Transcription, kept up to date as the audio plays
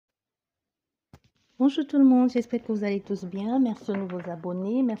Bonjour tout le monde, j'espère que vous allez tous bien. Merci aux nouveaux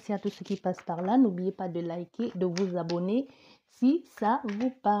abonnés, merci à tous ceux qui passent par là. N'oubliez pas de liker, de vous abonner si ça vous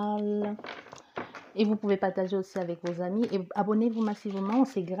parle. Et vous pouvez partager aussi avec vos amis. Et abonnez-vous massivement,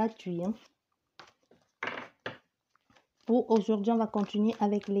 c'est gratuit. Pour aujourd'hui, on va continuer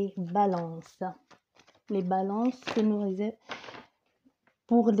avec les balances. Les balances que nous réservent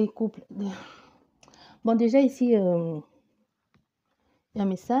pour les couples. Bon, déjà ici, il y a un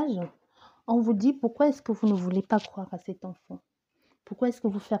message. On vous dit pourquoi est-ce que vous ne voulez pas croire à cet enfant? Pourquoi est-ce que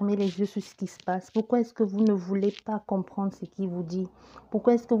vous fermez les yeux sur ce qui se passe? Pourquoi est-ce que vous ne voulez pas comprendre ce qu'il vous dit?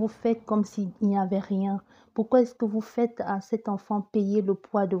 Pourquoi est-ce que vous faites comme s'il n'y avait rien? Pourquoi est-ce que vous faites à cet enfant payer le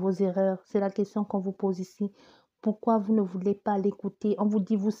poids de vos erreurs? C'est la question qu'on vous pose ici. Pourquoi vous ne voulez pas l'écouter? On vous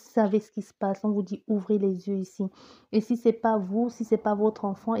dit, vous savez ce qui se passe. On vous dit, ouvrez les yeux ici. Et si ce n'est pas vous, si ce n'est pas votre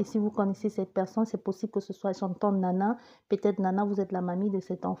enfant, et si vous connaissez cette personne, c'est possible que ce soit, j'entends Nana, peut-être Nana, vous êtes la mamie de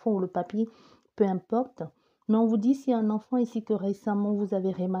cet enfant ou le papy, peu importe. Mais on vous dit, s'il y a un enfant ici que récemment vous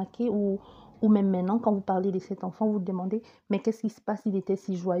avez remarqué ou même maintenant, quand vous parlez de cet enfant, vous demandez, mais qu'est-ce qui se passe? Il était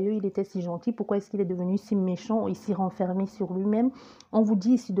si joyeux, il était si gentil, pourquoi est-ce qu'il est devenu si méchant ou si renfermé sur lui-même? On vous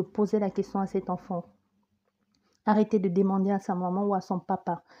dit ici de poser la question à cet enfant. Arrêtez de demander à sa maman ou à son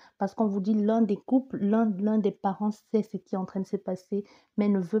papa. Parce qu'on vous dit, l'un des couples, l'un des parents sait ce qui est en train de se passer, mais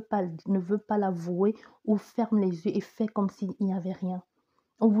ne veut pas l'avouer ou ferme les yeux et fait comme s'il n'y avait rien.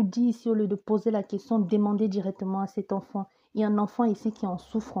 On vous dit ici, au lieu de poser la question, demandez directement à cet enfant. Il y a un enfant ici qui est en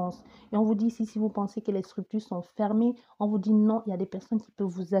souffrance. Et on vous dit ici, si vous pensez que les structures sont fermées, on vous dit non, il y a des personnes qui peuvent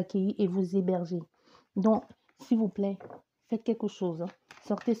vous accueillir et vous héberger. Donc, s'il vous plaît, faites quelque chose.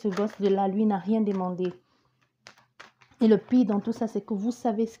 Sortez ce gosse de là, lui n'a rien demandé. Et le pire dans tout ça, c'est que vous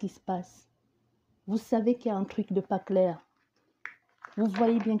savez ce qui se passe. Vous savez qu'il y a un truc de pas clair. Vous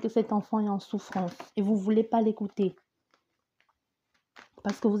voyez bien que cet enfant est en souffrance et vous ne voulez pas l'écouter.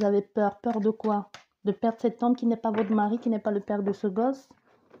 Parce que vous avez peur. Peur de quoi? De perdre cet homme qui n'est pas votre mari, qui n'est pas le père de ce gosse?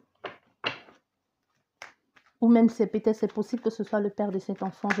 Ou même peut-être c'est possible que ce soit le père de cet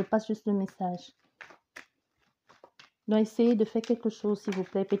enfant. Je passe juste le message. Donc essayez de faire quelque chose s'il vous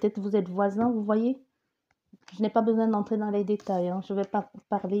plaît. Peut-être vous êtes voisins, vous voyez? Je n'ai pas besoin d'entrer dans les détails. Je ne vais pas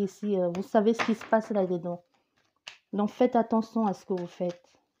parler ici. Vous savez ce qui se passe là-dedans. Donc faites attention à ce que vous faites.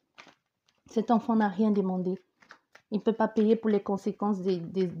 Cet enfant n'a rien demandé. Il ne peut pas payer pour les conséquences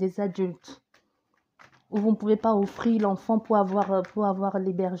des adultes. Ou vous ne pouvez pas offrir l'enfant pour avoir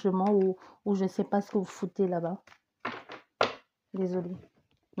l'hébergement ou je ne sais pas ce que vous foutez là-bas. Désolée.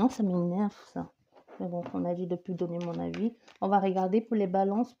 Non, ça m'énerve ça. Mais bon, on a dit de plus donner mon avis. On va regarder pour les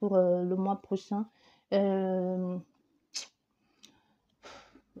balances pour le mois prochain. Le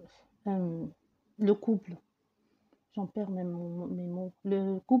couple. J'en perds même mes mots.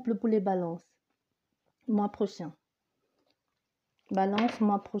 Le couple pour les balances. Mois prochain. Balance,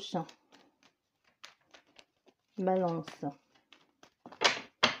 mois prochain. Balance.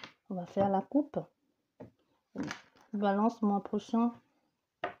 On va faire la coupe. Balance, mois prochain.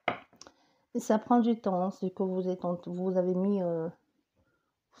 Ça prend du temps, ce que vous avez mis,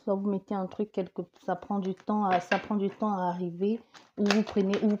 soit vous mettez un truc ça prend du temps à arriver, ou vous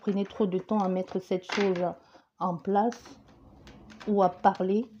prenez trop de temps à mettre cette chose en place, ou à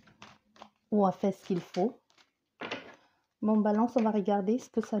parler, ou à faire ce qu'il faut. Bon, balance, on va regarder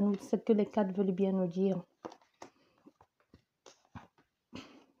ce que les cartes veulent bien nous dire.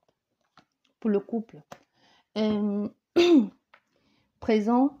 Pour le couple.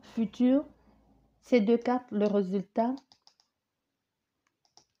 Présent, futur. Ces deux cartes, le résultat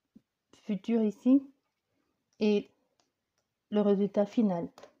futur ici et le résultat final.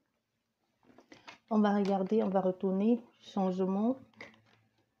 On va regarder, on va retourner, changement.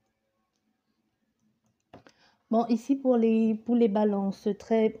 Bon, ici pour les balances,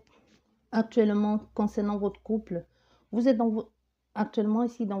 très actuellement concernant votre couple, vous êtes actuellement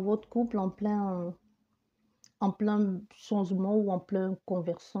ici dans votre couple en plein changement ou en plein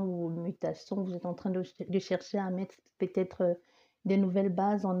conversion ou mutation. Vous êtes en train de chercher à mettre peut-être des nouvelles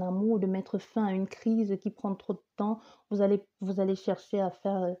bases en amour, de mettre fin à une crise qui prend trop de temps. Vous allez chercher à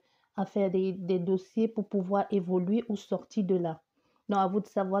faire des dossiers pour pouvoir évoluer ou sortir de là. Donc, à vous de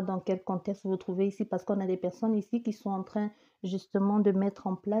savoir dans quel contexte vous vous trouvez ici, parce qu'on a des personnes ici qui sont en train justement de mettre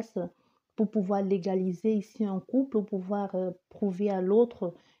en place pour pouvoir légaliser ici un couple, pour pouvoir prouver à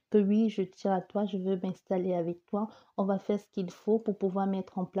l'autre que oui, je tiens à toi, je veux m'installer avec toi. On va faire ce qu'il faut pour pouvoir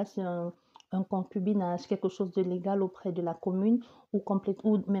mettre en place un concubinage, quelque chose de légal auprès de la commune ou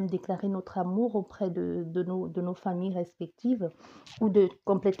même déclarer notre amour auprès de nos familles respectives ou de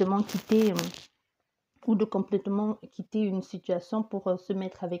complètement quitter une situation pour se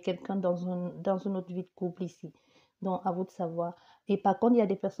mettre avec quelqu'un dans une autre vie de couple ici. Donc, à vous de savoir. Et par contre, il y a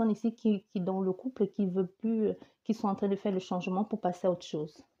des personnes ici qui dans le couple, qui veulent plus, qui sont en train de faire le changement pour passer à autre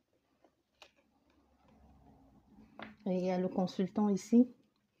chose. Et il y a le consultant ici.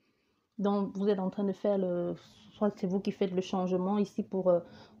 Donc, vous êtes en train de faire le... Soit c'est vous qui faites le changement ici pour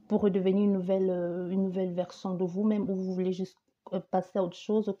redevenir une nouvelle version de vous-même, ou vous voulez juste passer à autre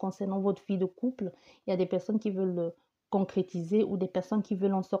chose concernant votre vie de couple. Il y a des personnes qui veulent le concrétiser ou des personnes qui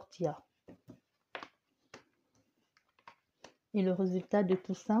veulent en sortir. Et le résultat de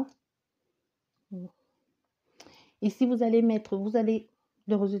tout ça, ici vous allez mettre,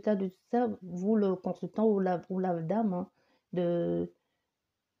 le résultat de tout ça, vous le consultant ou la dame hein, de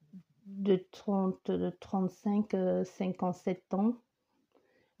 35, 57 ans,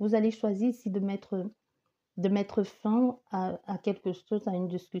 vous allez choisir ici de mettre fin à quelque chose, à une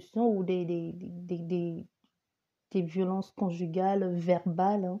discussion ou des violences conjugales,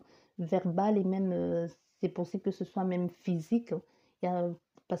 verbales, hein, verbales et même, c'est possible que ce soit même physique.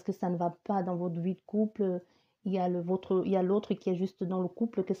 Parce que ça ne va pas dans votre vie de couple. Il y a l'autre qui est juste dans le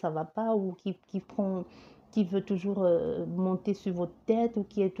couple que ça ne va pas ou qui veut toujours monter sur votre tête ou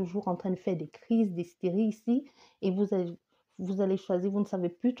qui est toujours en train de faire des crises, d'hystérie ici. Et vous allez choisir, vous ne savez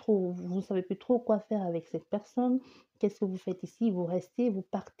plus trop quoi faire avec cette personne. Qu'est-ce que vous faites ici? Vous restez, vous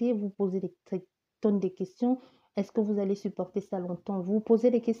partez, vous posez des tonnes de questions. Est-ce que vous allez supporter ça longtemps? Vous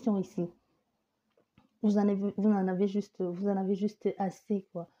posez des questions ici. Vous en avez juste assez,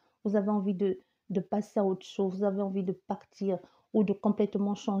 quoi. Vous avez envie de passer à autre chose. Vous avez envie de partir ou de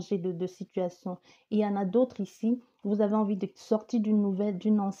complètement changer de situation. Et il y en a d'autres ici. Vous avez envie de sortir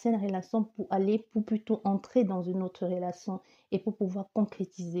d'une ancienne relation pour plutôt entrer dans une autre relation et pour pouvoir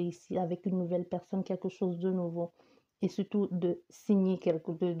concrétiser ici avec une nouvelle personne quelque chose de nouveau. Et surtout de signer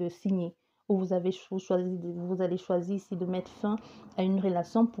de signer. Où vous allez choisir ici de mettre fin à une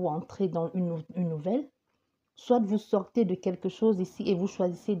relation pour entrer dans une nouvelle. Soit vous sortez de quelque chose ici et vous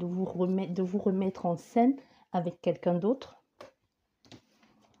choisissez de vous remettre en scène avec quelqu'un d'autre.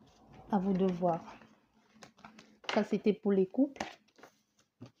 À vous de voir. Ça, c'était pour les couples.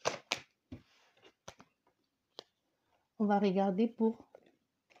 On va regarder pour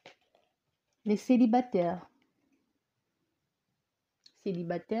les célibataires.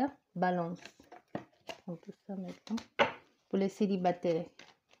 Célibataire, balance. Je prends tout ça maintenant. Pour les célibataires,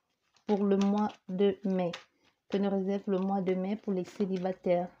 pour le mois de mai. Je ne réserve le mois de mai pour les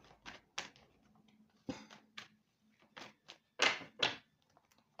célibataires.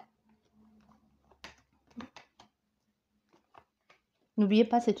 N'oubliez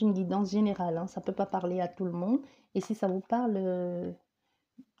pas, c'est une guidance générale. Hein, ça ne peut pas parler à tout le monde. Et si ça vous parle,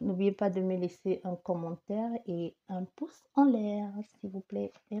 n'oubliez pas de me laisser un commentaire et un pouce en l'air, s'il vous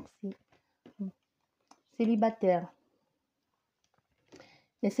plaît. Merci. Célibataire.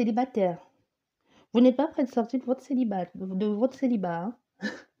 Les célibataires. Vous n'êtes pas prêt de sortir de votre célibat. Hein?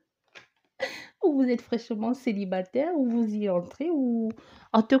 Ou vous êtes fraîchement célibataire, ou vous y entrez, ou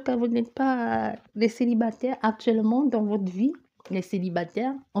en tout cas, vous n'êtes pas les célibataires actuellement dans votre vie. Les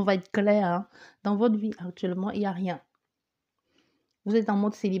célibataires, on va être clair, hein, dans votre vie actuellement, il n'y a rien. Vous êtes en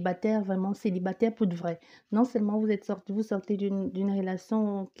mode célibataire, vraiment célibataire pour de vrai. Non seulement vous sortez d'une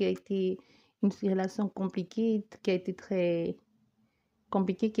relation qui a été une relation compliquée, qui a été très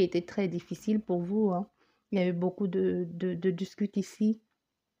compliquée, qui a été très difficile pour vous. Hein. Il y a eu beaucoup de disputes ici,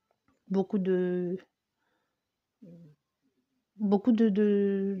 beaucoup de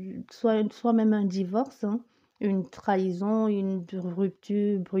soit même un divorce, hein, une trahison, une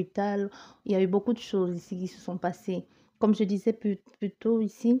rupture brutale. Il y a eu beaucoup de choses ici qui se sont passées. Comme je disais plus tôt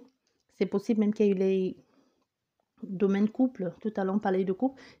ici, c'est possible même qu'il y ait eu les domaines couple. Tout à l'heure, on parlait de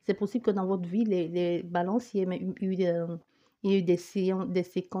couple. C'est possible que dans votre vie, les balances, il y ait eu des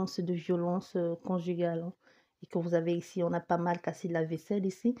séquences de violence conjugale. Hein, et que vous avez ici, on a pas mal cassé de la vaisselle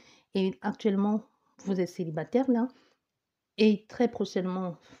ici. Et actuellement, vous êtes célibataire là. Et très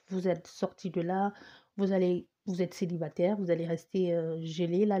prochainement, vous êtes sorti de là, vous êtes célibataire, vous allez rester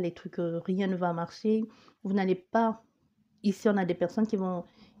gelé, là, les trucs, rien ne va marcher. Vous n'allez pas, ici on a des personnes qui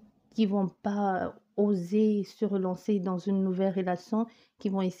vont pas oser se relancer dans une nouvelle relation, qui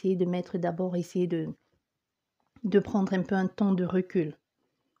vont essayer essayer de prendre un peu un temps de recul.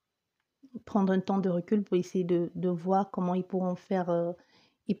 Prendre un temps de recul pour essayer de voir comment ils pourront faire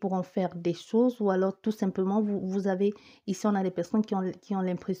des choses ou alors tout simplement, vous avez, ici on a des personnes qui ont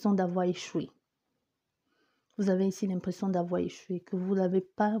l'impression d'avoir échoué. Vous avez ici l'impression d'avoir échoué, que vous n'avez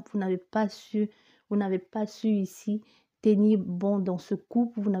pas su ici tenir bon dans ce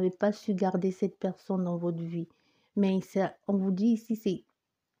couple, vous n'avez pas su garder cette personne dans votre vie. Mais on vous dit ici, c'est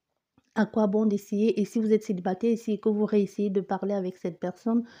À quoi bon d'essayer? Et si vous êtes célibataire ici et que vous réessayez de parler avec cette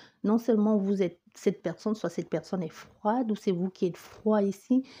personne, non seulement vous êtes cette personne, soit cette personne est froide ou c'est vous qui êtes froid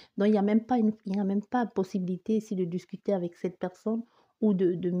ici. Donc il n'y a même pas il y a même pas possibilité ici de discuter avec cette personne ou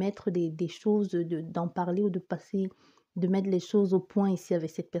de mettre des choses, d'en parler ou de passer, de mettre les choses au point ici avec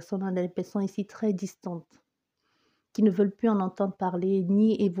cette personne. On a des personnes ici très distantes qui ne veulent plus en entendre parler,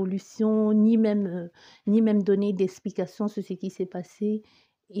 ni évolution, ni même donner d'explications sur ce qui s'est passé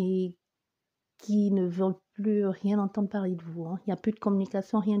et qui ne veulent plus rien entendre parler de vous, hein. Il y a plus de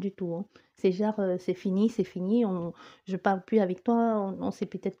communication, rien du tout, hein. C'est genre, c'est fini, je parle plus avec toi, on sait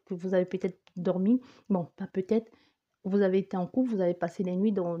peut-être que vous avez peut-être dormi. Bon, pas peut-être, vous avez été en couple, vous avez passé les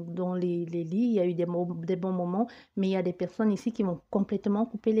nuits dans les lits, il y a eu des bons moments, mais il y a des personnes ici qui vont complètement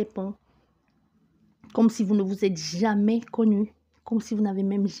couper les ponts, comme si vous ne vous êtes jamais connus, comme si vous n'avez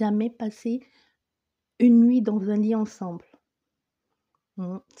même jamais passé une nuit dans un lit ensemble.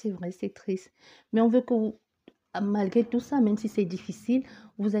 C'est vrai, c'est triste, mais on veut que vous malgré tout ça, même si c'est difficile,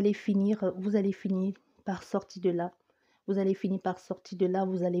 vous allez finir par sortir de là. Vous allez finir par sortir de là,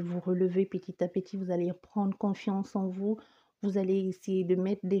 vous allez vous relever petit à petit, vous allez prendre confiance en vous, vous allez essayer de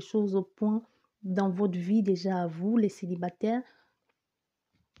mettre des choses au point dans votre vie déjà à vous, les célibataires,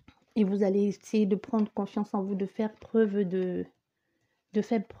 et vous allez essayer de prendre confiance en vous, de faire preuve de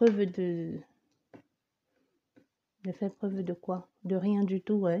faire preuve de quoi? De rien du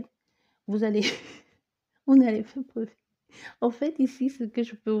tout, ouais. Vous allez, on allait faire preuve. En fait, ici, ce que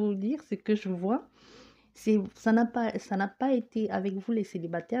je peux vous dire, ce que je vois, c'est ça n'a pas été avec vous les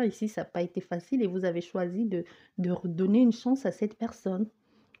célibataires, ici, ça n'a pas été facile et vous avez choisi de redonner une chance à cette personne.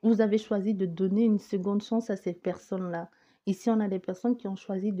 Vous avez choisi de donner une seconde chance à cette personne-là. Ici, on a des personnes qui ont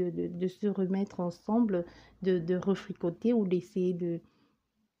choisi de se remettre ensemble, de refricoter ou d'essayer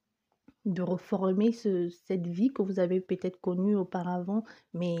de reformer cette vie que vous avez peut-être connue auparavant,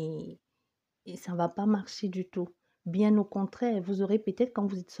 mais et ça ne va pas marcher du tout. Bien au contraire, vous aurez peut-être quand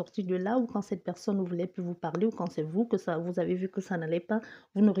vous êtes sorti de là ou quand cette personne ne voulait plus vous parler ou quand c'est vous que ça, vous avez vu que ça n'allait pas,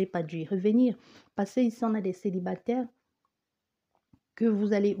 vous n'aurez pas dû y revenir. Parce que ici, on a des célibataires que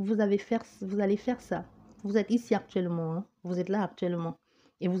vous allez faire ça. Vous êtes ici actuellement, hein, vous êtes là actuellement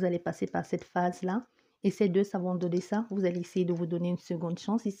et vous allez passer par cette phase-là. Et ces deux, ça va donner ça. Vous allez essayer de vous donner une seconde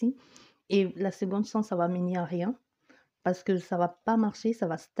chance ici. Et la seconde chance, ça va mener à rien parce que ça va pas marcher, ça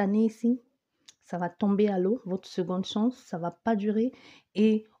va stagner ici. Ça va tomber à l'eau, votre seconde chance, ça va pas durer.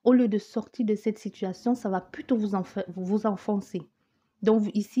 Et au lieu de sortir de cette situation, ça va plutôt vous enfoncer. Donc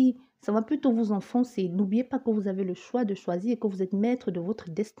ici, ça va plutôt vous enfoncer. N'oubliez pas que vous avez le choix de choisir et que vous êtes maître de votre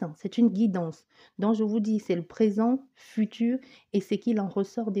destin. C'est une guidance. Donc je vous dis, c'est le présent, futur et ce qu'il en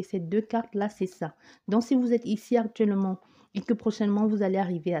ressort de ces deux cartes-là, c'est ça. Donc si vous êtes ici actuellement et que prochainement vous allez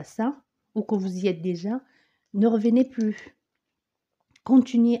arriver à ça ou que vous y êtes déjà, ne revenez plus.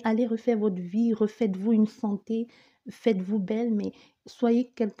 Continuez, allez refaire votre vie, refaites-vous une santé, faites-vous belle, mais soyez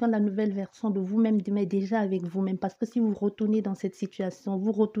quelqu'un, la nouvelle version de vous-même, mais déjà avec vous-même. Parce que si vous retournez dans cette situation,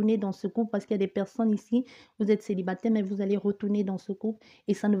 vous retournez dans ce couple, parce qu'il y a des personnes ici, vous êtes célibataire, mais vous allez retourner dans ce couple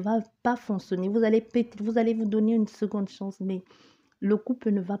et ça ne va pas fonctionner. Vous allez vous donner une seconde chance, mais le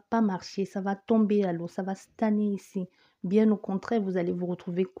couple ne va pas marcher, ça va tomber à l'eau, ça va stagner ici. Bien au contraire, vous allez vous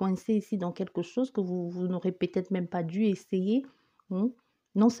retrouver coincé ici dans quelque chose que vous n'aurez peut-être même pas dû essayer. Hmm.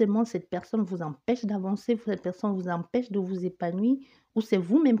 Non seulement cette personne vous empêche d'avancer, cette personne vous empêche de vous épanouir, ou c'est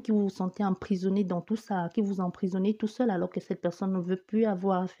vous-même qui vous sentez emprisonné dans tout ça, qui vous emprisonnez tout seul alors que cette personne ne veut plus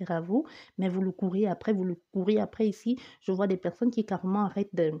avoir affaire à vous, mais vous le courez après ici. Je vois des personnes qui carrément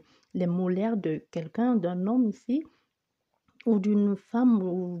arrêtent les molaires de quelqu'un, d'un homme ici, ou d'une femme,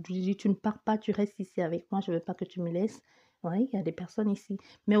 ou tu dis: «Tu ne pars pas, tu restes ici avec moi, je ne veux pas que tu me laisses». Oui, il y a des personnes ici.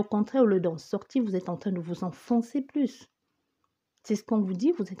 Mais au contraire, au lieu d'en sortir, vous êtes en train de vous enfoncer plus. C'est ce qu'on vous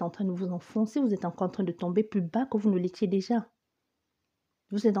dit, vous êtes en train de vous enfoncer, vous êtes encore en train de tomber plus bas que vous ne l'étiez déjà.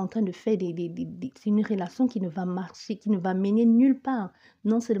 Vous êtes en train de faire c'est une relation qui ne va marcher, qui ne va mener nulle part.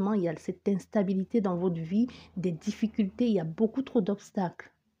 Non seulement il y a cette instabilité dans votre vie, des difficultés, il y a beaucoup trop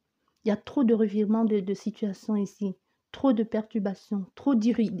d'obstacles. Il y a trop de revirements de situation ici, trop de perturbations, trop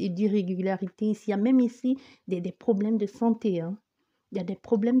d'irrégularités ici. Il y a même ici des problèmes de santé, hein. Il y a des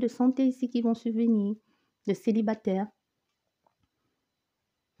problèmes de santé ici qui vont survenir, de célibataires.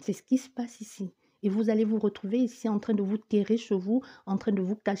 C'est ce qui se passe ici. Et vous allez vous retrouver ici en train de vous terrer chez vous, en train de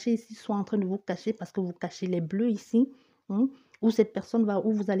vous cacher ici, soit en train de vous cacher parce que vous cachez les bleus ici, hein, où cette personne va,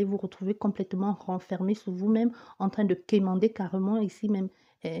 où vous allez vous retrouver complètement renfermé sur vous-même, en train de quémander carrément ici même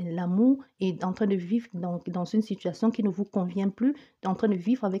l'amour et en train de vivre dans une situation qui ne vous convient plus, en train de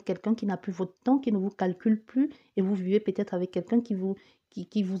vivre avec quelqu'un qui n'a plus votre temps, qui ne vous calcule plus et vous vivez peut-être avec quelqu'un qui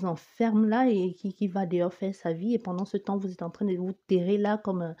vous enferme là et qui va dehors faire sa vie et pendant ce temps, vous êtes en train de vous terrer là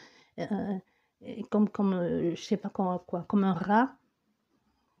comme je sais pas quoi, comme un rat,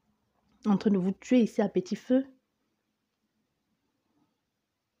 en train de vous tuer ici à petit feu.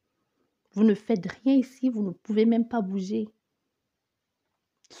 Vous ne faites rien ici, vous ne pouvez même pas bouger.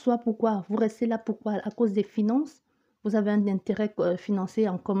 Soit pourquoi? Vous restez là pourquoi? À cause des finances? Vous avez un intérêt financier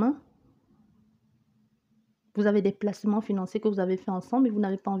en commun? Vous avez des placements financiers que vous avez fait ensemble et vous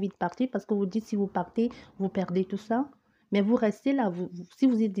n'avez pas envie de partir parce que vous dites si vous partez, vous perdez tout ça. Mais vous restez là. Si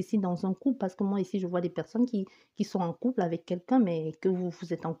vous êtes ici dans un couple, parce que moi ici je vois des personnes qui sont en couple avec quelqu'un, mais que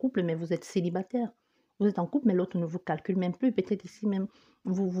vous êtes en couple, mais vous êtes célibataire. Vous êtes en couple, mais l'autre ne vous calcule même plus. Peut-être ici même,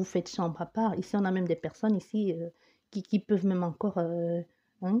 vous faites chambre à part. Ici, on a même des personnes ici qui peuvent même encore...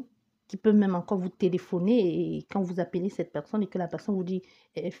 hein, qui peuvent même encore vous téléphoner et quand vous appelez cette personne et que la personne vous dit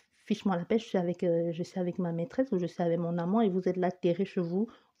eh, fiche-moi la paix, je suis avec ma maîtresse ou je suis avec mon amant et vous êtes là terré chez vous,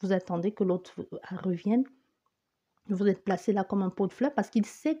 vous attendez que l'autre revienne, vous êtes placé là comme un pot de fleurs parce qu'il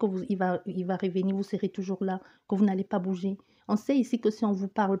sait que il va revenir, vous serez toujours là, que vous n'allez pas bouger. On sait ici que si on ne vous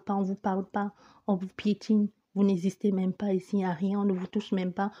parle pas, on ne vous parle pas, on vous piétine, vous n'existez même pas ici à rien, on ne vous touche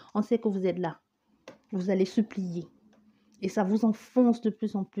même pas, on sait que vous êtes là, vous allez supplier. Et ça vous enfonce de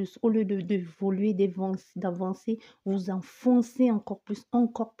plus en plus. Au lieu d'évoluer, d'avancer, vous enfoncez encore plus,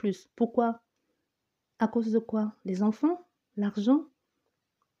 encore plus. Pourquoi? À cause de quoi? Les enfants? L'argent?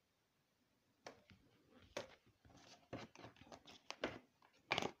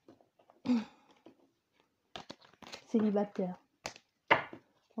 Célibataire.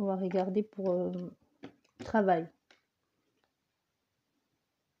 On va regarder pour travail.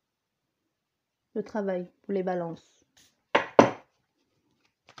 Le travail pour les balances.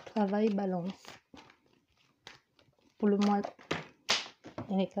 Travail, balance. Pour le mois,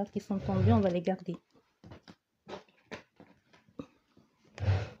 il y a les cartes qui sont tombées, on va les garder.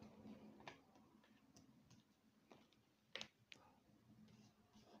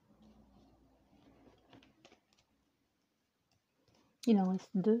 Il en reste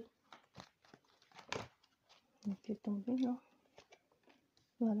 2. Ok, tombé là.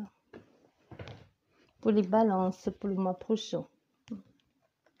 Voilà. Pour les balances, pour le mois prochain.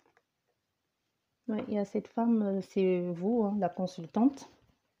 Oui, il y a cette femme, c'est vous, hein, la consultante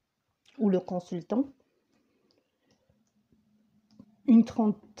ou le consultant. Une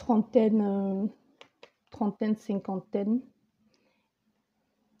trentaine, cinquantaine.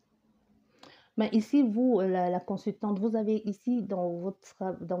 Mais ici, vous, la consultante, vous avez ici dans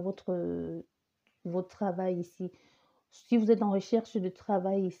votre travail ici, si vous êtes en recherche de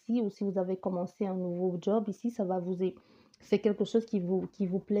travail ici ou si vous avez commencé un nouveau job ici, ça va vous aider. C'est quelque chose qui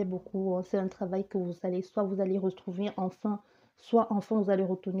vous plaît beaucoup. Hein. C'est un travail que soit vous allez retrouver enfin, soit enfin vous allez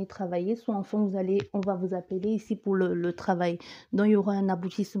retourner travailler, soit enfin on va vous appeler ici pour le travail. Donc il y aura un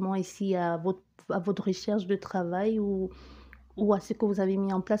aboutissement ici à votre recherche de travail ou à ce que vous avez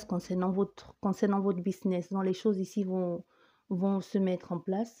mis en place concernant votre business. Donc les choses ici vont se mettre en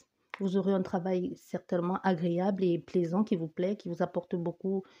place. Vous aurez un travail certainement agréable et plaisant qui vous plaît, qui vous apporte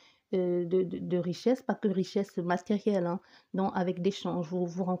beaucoup de richesse, pas que richesse matérielle, hein, donc avec des échanges,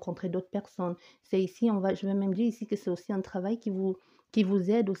 vous rencontrez d'autres personnes. C'est ici, je vais même dire ici que c'est aussi un travail qui vous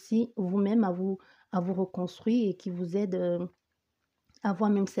aide aussi vous-même à vous reconstruire et qui vous aide avoir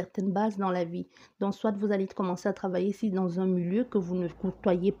même certaines bases dans la vie. Donc, soit vous allez commencer à travailler ici dans un milieu que vous ne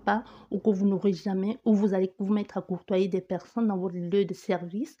courtoyez pas ou que vous n'aurez jamais, ou vous allez vous mettre à courtoyer des personnes dans votre lieu de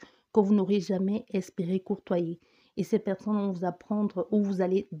service que vous n'aurez jamais espéré courtoyer. Et ces personnes vont vous apprendre, ou vous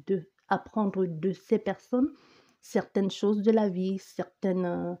allez apprendre de ces personnes certaines choses de la vie,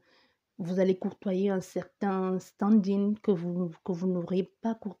 vous allez courtoyer un certain standing que vous n'aurez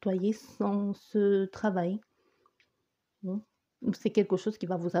pas courtoyé sans ce travail. Bon. C'est quelque chose qui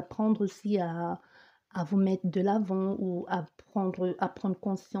va vous apprendre aussi à vous mettre de l'avant ou à prendre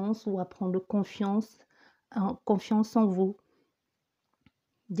conscience ou à prendre confiance en vous.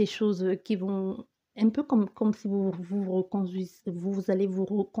 Des choses qui vont, un peu comme si vous allez vous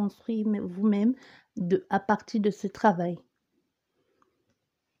reconstruire vous-même à partir de ce travail.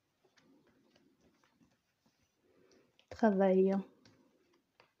 Travail.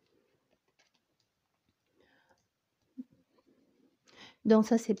 Donc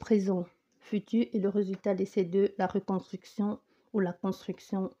ça, c'est présent, futur et le résultat de ces deux, la reconstruction ou la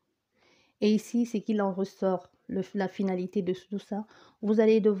construction. Et ici, c'est qu'il en ressort la finalité de tout ça. Vous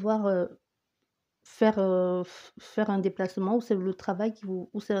allez devoir faire un déplacement ou c'est le travail ou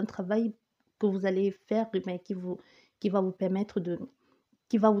c'est un travail que vous allez faire, mais qui va vous permettre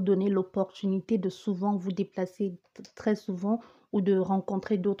qui va vous donner l'opportunité de souvent vous déplacer très souvent ou de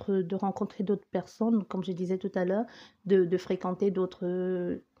rencontrer d'autres personnes, comme je disais tout à l'heure, de fréquenter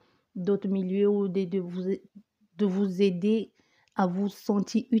d'autres milieux ou de vous aider à vous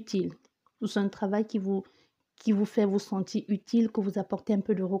sentir utile. C'est un travail qui vous fait vous sentir utile, que vous apportez un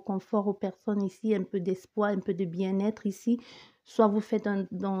peu de réconfort aux personnes ici, un peu d'espoir, un peu de bien-être ici. Soit vous faites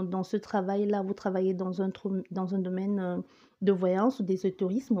dans ce travail-là, vous travaillez dans un domaine de voyance ou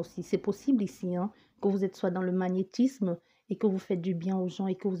d'ésotérisme aussi. C'est possible ici, hein, que vous êtes soit dans le magnétisme et que vous faites du bien aux gens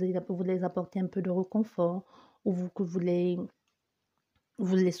et que vous les apportez un peu de réconfort ou que vous les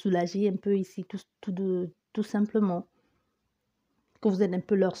soulagez un peu ici, tout simplement. Que vous êtes un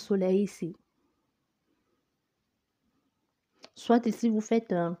peu leur soleil ici. Soit ici vous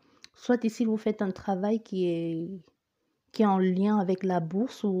faites un travail qui est en lien avec la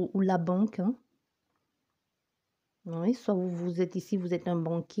bourse ou la banque, hein. Oui, soit vous êtes ici, vous êtes un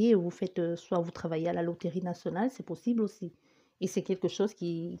banquier, ou soit vous travaillez à la loterie nationale, c'est possible aussi. Et c'est quelque chose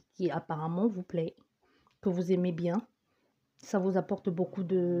qui apparemment vous plaît, que vous aimez bien. Ça vous apporte beaucoup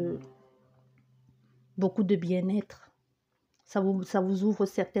de bien-être. Ça vous ouvre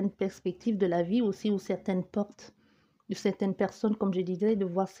certaines perspectives de la vie aussi, ou certaines portes de certaines personnes, comme je disais, de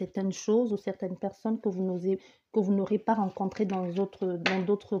voir certaines choses ou certaines personnes que vous n'aurez pas rencontrées dans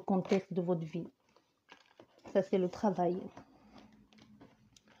d'autres contextes de votre vie. Ça, c'est le travail.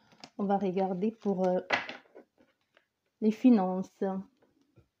 On va regarder pour les finances,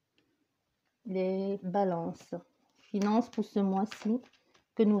 les balances. Finances pour ce mois-ci.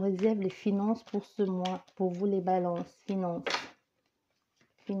 Que nous réservent les finances pour ce mois? Pour vous, les balances. Finances.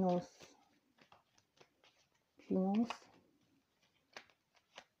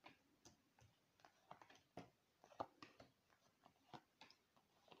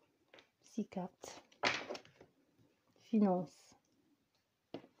 6 cartes. Finances.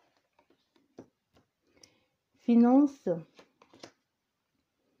 Finances.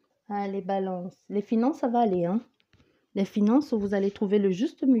 Ah, les balances. Les finances, ça va aller, hein. Les finances, vous allez trouver le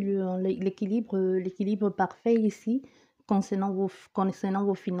juste milieu, hein, l'équilibre parfait ici, concernant vos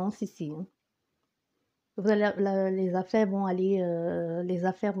finances ici, hein. Les affaires vont aller, les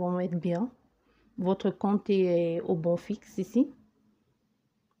affaires vont être bien. Votre compte est au bon fixe ici.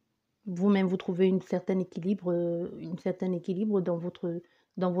 Vous-même, vous trouvez un certain équilibre dans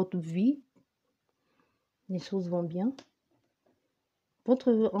votre vie. Les choses vont bien.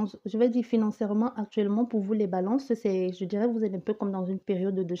 Je vais dire financièrement, actuellement, pour vous, les balances, je dirais que vous êtes un peu comme dans une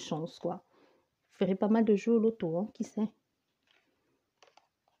période de chance, quoi. Vous ferez pas mal de jeux au loto, hein, qui sait.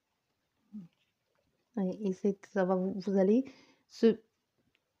 Et ça va, vous allez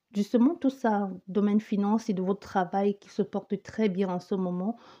justement, tout ça, domaine finance et de votre travail qui se porte très bien en ce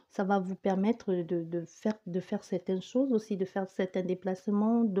moment, ça va vous permettre de faire certaines choses aussi, de faire certains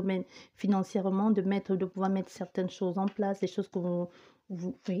déplacements, financièrement, de pouvoir mettre certaines choses en place, des choses que vous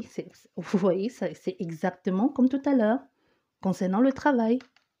voyez, c'est exactement comme tout à l'heure, concernant le travail.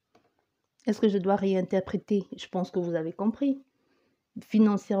 Est-ce que je dois réinterpréter? Je pense que vous avez compris.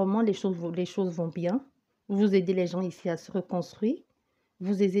 Financièrement, les choses vont bien. Vous aidez les gens ici à se reconstruire.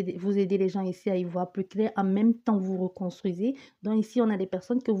 Vous aidez les gens ici à y voir plus clair. En même temps, vous reconstruisez. Donc ici, on a des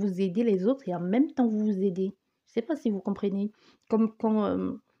personnes que vous aidez les autres et en même temps, vous vous aidez. Je ne sais pas si vous comprenez. Comme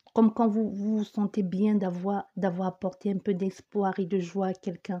quand vous sentez bien d'avoir apporté un peu d'espoir et de joie à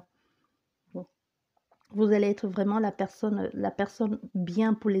quelqu'un. Bon. Vous allez être vraiment la personne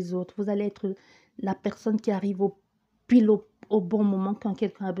bien pour les autres. Vous allez être la personne qui arrive pile au bon moment quand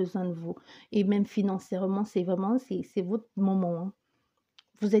quelqu'un a besoin de vous. Et même financièrement, c'est votre moment, hein.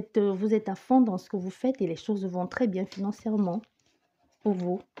 Vous êtes à fond dans ce que vous faites et les choses vont très bien financièrement pour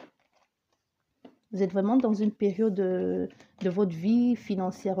vous. Vous êtes vraiment dans une période de votre vie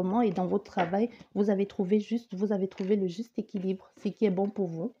financièrement et dans votre travail. Vous avez trouvé le juste équilibre, ce qui est bon pour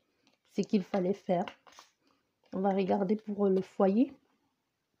vous, ce qu'il fallait faire. On va regarder pour le foyer.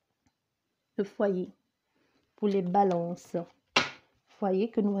 Le foyer, pour les balances. Foyer,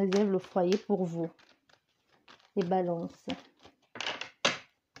 que nous réserve le foyer pour vous. Les balances.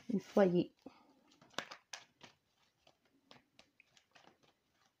 Le foyer.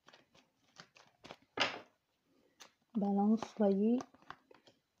 Balance, foyer.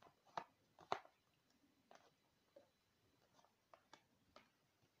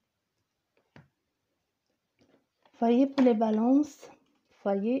 Foyer pour les balances.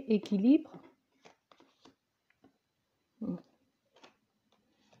 Foyer, équilibre.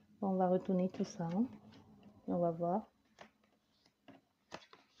 On va retourner tout ça, hein. Et on va voir.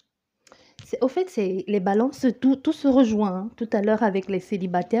 Au fait, c'est les balances, tout se rejoint, hein. Tout à l'heure avec les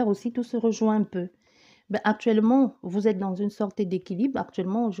célibataires aussi, tout se rejoint un peu. Ben, actuellement, vous êtes dans une sorte d'équilibre.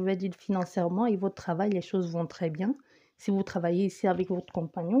 Actuellement, je vais dire financièrement et votre travail, les choses vont très bien. Si vous travaillez ici avec votre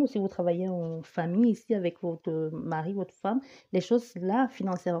compagnon ou si vous travaillez en famille ici avec votre mari, votre femme, les choses là,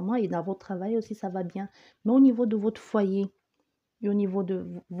 financièrement et dans votre travail aussi, ça va bien. Mais au niveau de votre foyer, Et au niveau de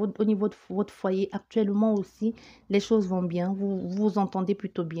votre foyer, actuellement aussi, les choses vont bien. Vous vous entendez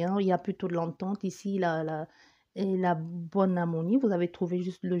plutôt bien. Il y a plutôt de l'entente ici, et la bonne harmonie. Vous avez trouvé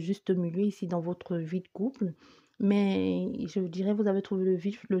juste le juste milieu ici dans votre vie de couple. Mais je dirais, vous avez trouvé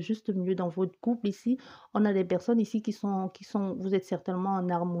le juste milieu dans votre couple ici. On a des personnes ici vous êtes certainement en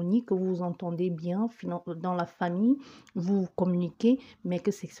harmonie, que vous vous entendez bien dans la famille, vous communiquez, mais que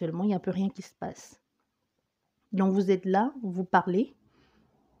sexuellement, il n'y a plus rien qui se passe. Donc, vous êtes là, vous parlez,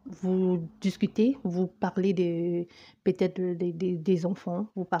 vous discutez, vous parlez peut-être des enfants,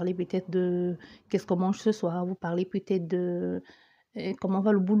 vous parlez peut-être de qu'est-ce qu'on mange ce soir, vous parlez peut-être de comment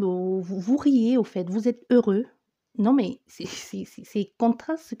va le boulot, vous riez au fait, vous êtes heureux. Non, mais c'est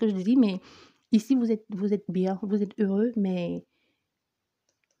contraste ce que je dis, mais ici, vous êtes bien, vous êtes heureux, mais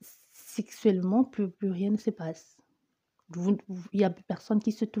sexuellement, plus rien ne se passe. Il n'y a plus personne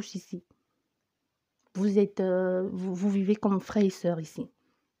qui se touche ici. Vous vivez comme frère et sœur ici.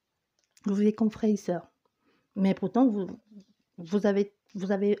 Vous vivez comme frère et sœur. Mais pourtant, vous avez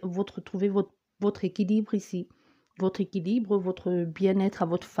trouvé votre équilibre ici. Votre équilibre, votre bien-être à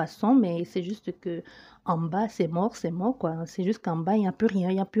votre façon, mais c'est juste que en bas, c'est mort, quoi. C'est juste qu'en bas, il n'y a plus rien,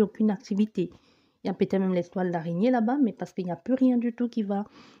 il n'y a plus aucune activité. Il y a peut-être même l'étoile d'araignée là-bas, mais parce qu'il n'y a plus rien du tout qui va.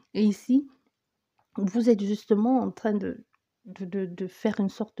 Et ici, vous êtes justement en train de faire une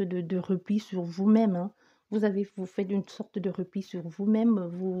sorte de repli sur vous-même, hein. Vous faites une sorte de repli sur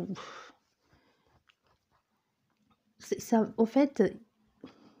vous-même. Ça, au fait,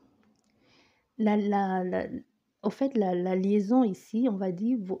 la liaison ici, on va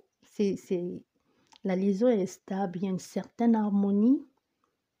dire, la liaison est stable, il y a une certaine harmonie,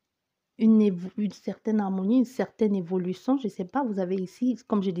 une certaine harmonie, une certaine évolution. Je ne sais pas, vous avez ici,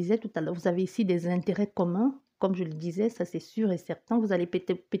 comme je disais tout à l'heure, vous avez ici des intérêts communs. Comme je le disais, ça c'est sûr et certain. Vous allez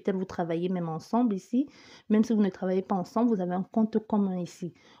peut-être vous travailler même ensemble ici. Même si vous ne travaillez pas ensemble, vous avez un compte commun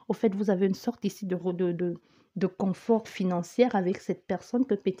ici. Au fait, vous avez une sorte ici de confort financier avec cette personne,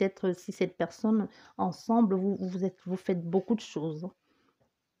 que peut-être si cette personne, ensemble, vous faites beaucoup de choses.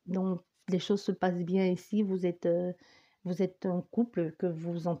 Donc, les choses se passent bien ici. Vous êtes un couple que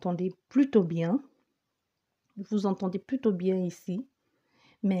vous entendez plutôt bien. Vous entendez plutôt bien ici.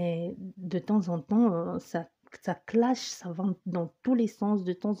 Mais de temps en temps, ça clash, ça va dans tous les sens.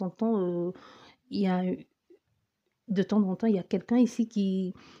 Il y a, de temps en temps, il y a quelqu'un ici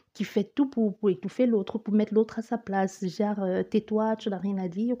qui fait tout pour étouffer l'autre, pour mettre l'autre à sa place. Genre, tais-toi, tu n'as rien à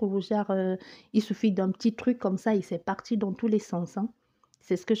dire. Ou genre, il suffit d'un petit truc comme ça et c'est parti dans tous les sens, hein.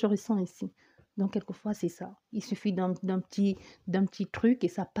 C'est ce que je ressens ici. Donc, quelquefois, c'est ça. Il suffit d'un petit truc et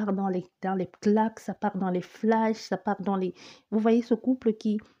ça part dans les claques, ça part dans les flashs, ça part dans les... Vous voyez ce couple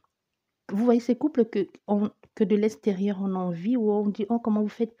vous voyez ces couples que de l'extérieur on envie, où on dit: «Oh, comment vous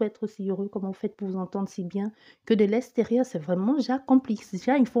faites pour être aussi heureux? Comment vous faites pour vous entendre si bien?» Que de l'extérieur, c'est vraiment déjà complice.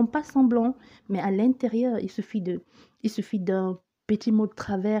 Déjà, ils font pas semblant, mais à l'intérieur, il suffit d'un petit mot de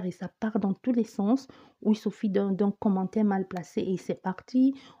travers et ça part dans tous les sens, ou il suffit d'un commentaire mal placé et c'est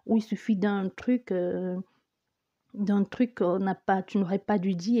parti, ou il suffit d'un truc qu'on n'a pas tu n'aurais pas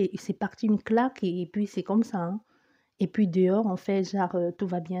dû dire et c'est parti une claque et puis c'est comme ça, hein. Et puis dehors, on fait genre, tout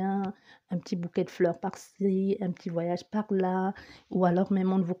va bien, un petit bouquet de fleurs par-ci, un petit voyage par-là, ou alors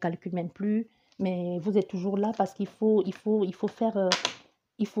même on ne vous calcule même plus, mais vous êtes toujours là parce il faut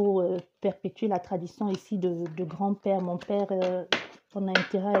perpétuer la tradition ici de grand-père. Mon père, on a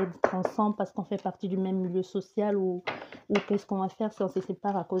intérêt à être ensemble parce qu'on fait partie du même milieu social, ou qu'est-ce qu'on va faire si on se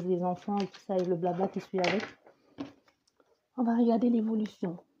sépare à cause des enfants et tout ça et le blabla qui suit avec. On va regarder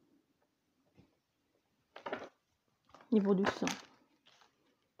l'évolution. L'évolution.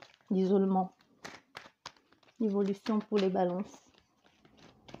 L'isolement. L'évolution pour les balances.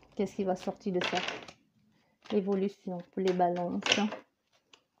 Qu'est-ce qui va sortir de ça? L'évolution pour les balances.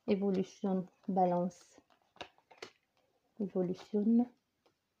 Évolution, balance. Évolution.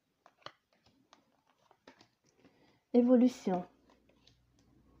 Évolution.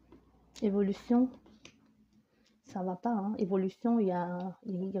 Évolution. Ça va pas, hein? Évolution,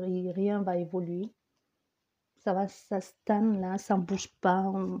 rien va évoluer. Ça stagne là, ça ne bouge pas.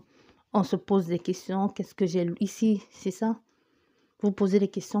 On se pose des questions. Qu'est-ce que j'ai ici? C'est ça? Vous posez des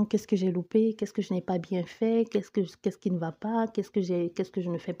questions, qu'est-ce que j'ai loupé? Qu'est-ce que je n'ai pas bien fait? Qu'est-ce qui ne va pas? Qu'est-ce que je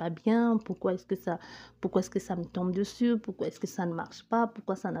ne fais pas bien? Pourquoi est-ce que ça me tombe dessus? Pourquoi est-ce que ça ne marche pas?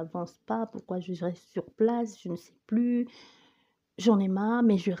 Pourquoi ça n'avance pas? Pourquoi je reste sur place? Je ne sais plus. J'en ai marre,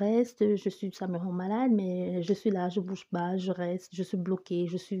 mais je reste. Ça me rend malade, mais je suis là, je bouge pas, je reste, je suis bloquée,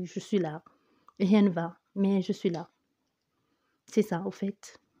 je suis là. Rien ne va, mais je suis là. C'est ça, au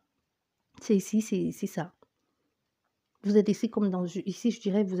fait. C'est ici, c'est ça. Vous êtes ici comme ici, je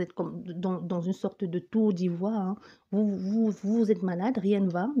dirais, vous êtes comme dans une sorte de tour d'ivoire, hein. Vous êtes malade, rien ne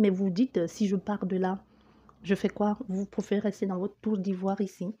va, mais vous dites, si je pars de là, je fais quoi? Vous préférez rester dans votre tour d'ivoire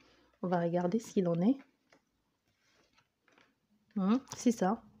ici. On va regarder ce qu'il en est. C'est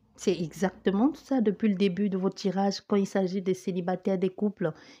ça. C'est exactement ça depuis le début de votre tirage, quand il s'agit des célibataires, des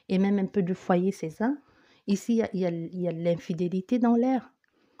couples, et même un peu du foyer, c'est ça. Ici, il y a l'infidélité dans l'air.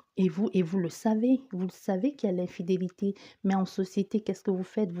 Et vous le savez qu'il y a l'infidélité. Mais en société, qu'est-ce que vous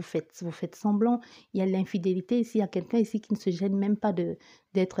faites? Vous faites semblant. Il y a l'infidélité ici. Il y a quelqu'un ici qui ne se gêne même pas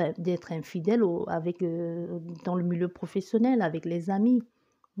d'être infidèle dans le milieu professionnel, avec les amis.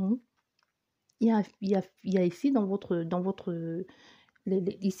 Hmm. Il y a ici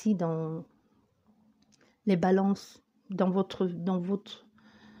ici dans les balances,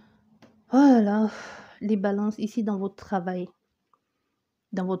 voilà, les balances ici dans votre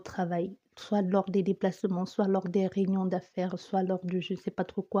travail, soit lors des déplacements, soit lors des réunions d'affaires, soit lors de je ne sais pas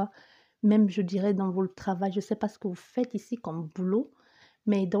trop quoi, même je dirais dans votre travail, je ne sais pas ce que vous faites ici comme boulot,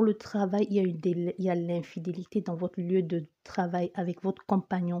 mais dans le travail, il y a l'infidélité dans votre lieu de travail avec votre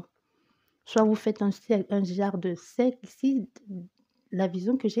compagnon. Soit vous faites un genre de cercle ici. La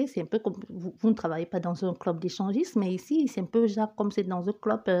vision que j'ai, c'est un peu comme vous ne travaillez pas dans un club d'échangistes, mais ici, c'est un peu genre comme c'est dans un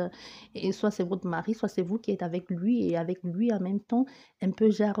club, et soit c'est votre mari, soit c'est vous qui êtes avec lui, et avec lui en même temps, un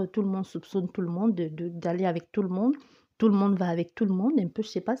peu genre tout le monde soupçonne tout le monde d'aller avec tout le monde va avec tout le monde, un peu, je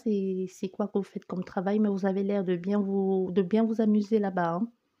sais pas, c'est quoi que vous faites comme travail, mais vous avez l'air de bien vous amuser là-bas, hein.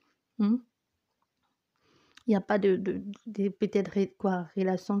 Hmm. Il y a pas peut-être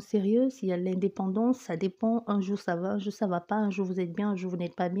relation sérieuse, il y a l'indépendance, ça dépend. Un jour ça va, un jour ça va pas, un jour vous êtes bien, un jour vous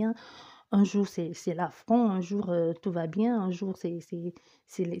n'êtes pas bien, un jour c'est l'affront, un jour tout va bien, un jour c'est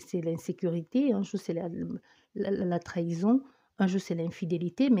l'insécurité, un jour c'est la trahison, un jour c'est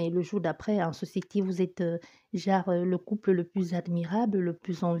l'infidélité, mais le jour d'après, en société, vous êtes genre le couple le plus admirable, le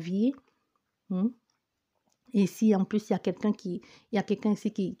plus envié. Hmm. Et si en plus il y a quelqu'un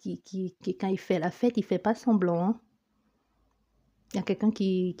ici quand il fait la fête, il fait pas semblant, hein. Il y a quelqu'un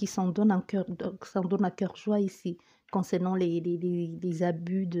qui s'en donne à cœur joie ici, concernant les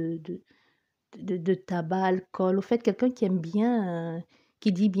abus de tabac, alcool. Au fait, quelqu'un qui aime bien,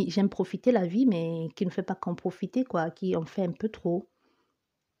 qui dit j'aime profiter la vie, mais qui ne fait pas qu'en profiter, quoi, qui en fait un peu trop.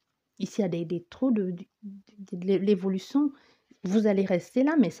 Ici, il y a trop de l'évolution. Vous allez rester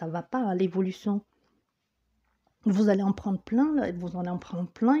là, mais ça ne va pas, hein, l'évolution. Vous allez en prendre plein, là, vous allez en prendre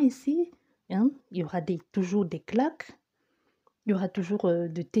plein ici, hein. Il y aura toujours des claques. Il y aura toujours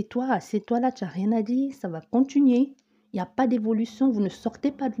de tais-toi, assieds-toi là, tu n'as rien à dire, ça va continuer. Il n'y a pas d'évolution, vous ne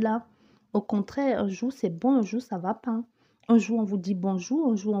sortez pas de là. Au contraire, un jour c'est bon, un jour ça va pas. Un jour on vous dit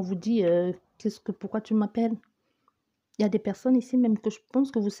bonjour, un jour on vous dit pourquoi tu m'appelles? Il y a des personnes ici même que je pense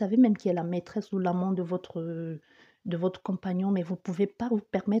que vous savez même qui est la maîtresse ou l'amant de votre compagnon, mais vous ne pouvez pas vous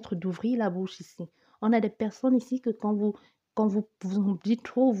permettre d'ouvrir la bouche ici. On a des personnes ici que quand vous en dites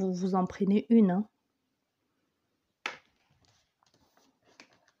trop, vous vous en prenez une, hein.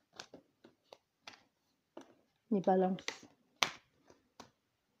 Les balances.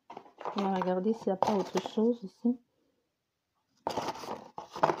 On va regarder s'il n'y a pas autre chose ici.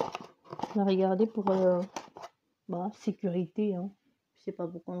 On va regarder pour sécurité, hein. Je ne sais pas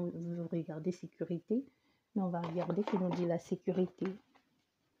pourquoi on veut regarder sécurité, mais on va regarder qui nous dit la sécurité.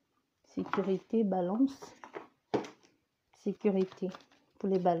 Sécurité, balance. Sécurité pour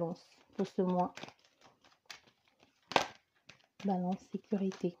les balances, pour ce mois. Balance,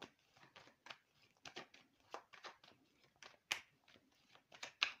 sécurité.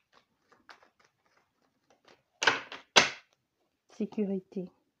 Sécurité.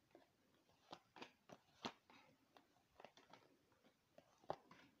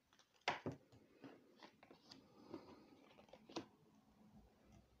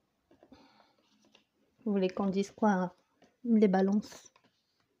 Vous voulez qu'on dise quoi, hein? Les balances.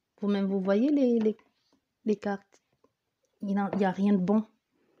 Vous-même, vous voyez les cartes. Il n'y a rien de bon.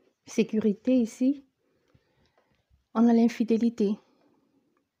 Sécurité ici. On a l'infidélité.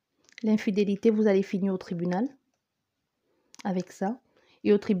 L'infidélité, vous allez finir au tribunal avec ça.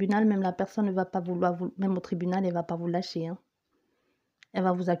 Et au tribunal, même la personne ne va pas vouloir, même au tribunal, elle ne va pas vous lâcher, hein. Elle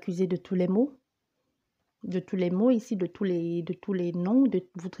va vous accuser de tous les maux. De tous les mots ici, de tous les noms,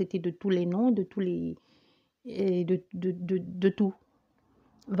 vous traiter de tous les noms, de tous les... Et de tout.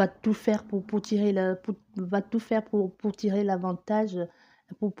 Va tout faire pour tirer va tout faire pour tirer l'avantage,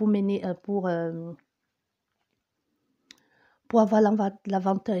 pour mener, pour avoir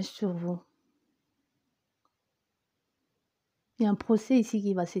l'avantage sur vous. Il y a un procès ici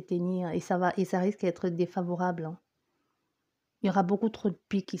qui va se tenir et ça risque d'être défavorable, hein. Il y aura beaucoup trop de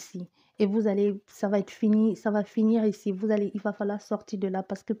pics ici. Et vous allez, ça va être fini, ça va finir ici. Il va falloir sortir de là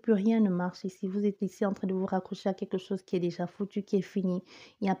parce que plus rien ne marche ici. Vous êtes ici en train de vous raccrocher à quelque chose qui est déjà foutu, qui est fini.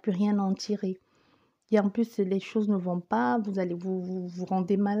 Il n'y a plus rien à en tirer. Et en plus, les choses ne vont pas. Vous allez vous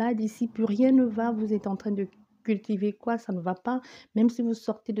rendez malade ici. Plus rien ne va. Vous êtes en train de cultiver quoi? Ça ne va pas. Même si vous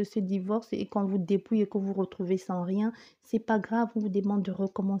sortez de ce divorce et qu'on vous dépouille et que vous vous retrouvez sans rien, c'est pas grave. On vous demande de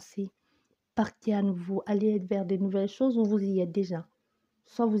recommencer. Partez à nouveau. Allez vers de nouvelles choses ou vous y êtes déjà.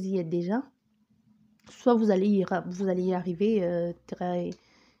 Soit vous y êtes déjà, soit vous allez y arriver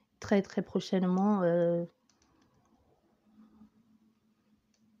très prochainement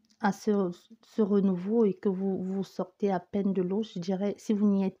à ce renouveau et que vous sortez à peine de l'eau. Je dirais, si vous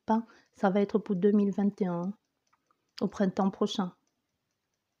n'y êtes pas, ça va être pour 2021, au printemps prochain,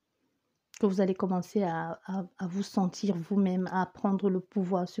 que vous allez commencer à vous sentir vous-même, à prendre le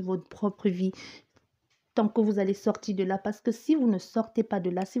pouvoir sur votre propre vie, tant que vous allez sortir de là. Parce que si vous ne sortez pas de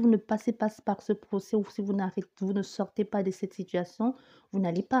là, si vous ne passez pas par ce procès ou si vous ne sortez pas de cette situation, vous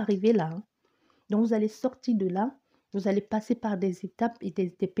n'allez pas arriver là. Hein. Donc, vous allez sortir de là, vous allez passer par des étapes et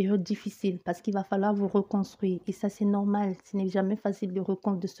des périodes difficiles parce qu'il va falloir vous reconstruire. Et ça, c'est normal. Ce n'est jamais facile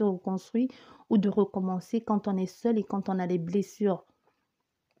de se reconstruire ou de recommencer quand on est seul et quand on a des blessures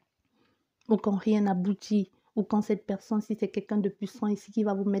ou quand rien n'aboutit. Ou quand cette personne, si c'est quelqu'un de puissant ici qui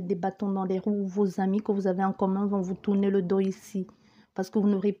va vous mettre des bâtons dans les roues, ou vos amis que vous avez en commun vont vous tourner le dos ici. Parce que vous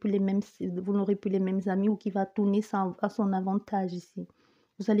n'aurez plus les mêmes amis ou qui va tourner ça à son avantage ici.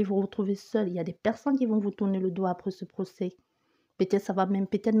 Vous allez vous retrouver seul. Il y a des personnes qui vont vous tourner le dos après ce procès.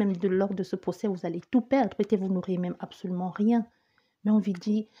 Peut-être même de lors de ce procès, vous allez tout perdre. Peut-être vous n'aurez même absolument rien. Mais on vous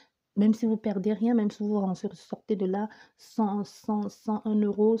dit, même si vous perdez rien, même si vous sortez de là sans 1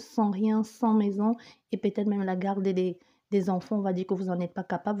 euro, sans rien, sans maison, et peut-être même la garde des enfants, on va dire que vous n'en êtes pas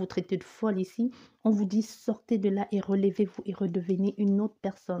capable, vous traitez de folle ici, on vous dit sortez de là et relevez-vous et redevenez une autre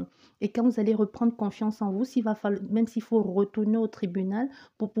personne. Et quand vous allez reprendre confiance en vous, même s'il faut retourner au tribunal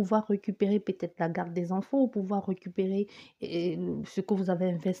pour pouvoir récupérer peut-être la garde des enfants, ou pouvoir récupérer ce que vous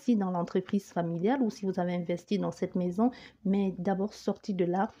avez investi dans l'entreprise familiale, ou si vous avez investi dans cette maison, mais d'abord sortir de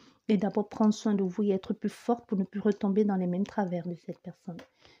là et d'abord prendre soin de vous et être plus forte pour ne plus retomber dans les mêmes travers de cette personne.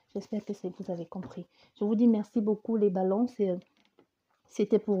 J'espère que vous avez compris. Je vous dis merci beaucoup les balances.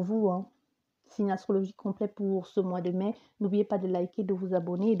 C'était pour vous, hein. Signe astrologique complet pour ce mois de mai. N'oubliez pas de liker, de vous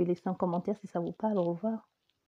abonner et de laisser un commentaire si ça vous parle. Au revoir.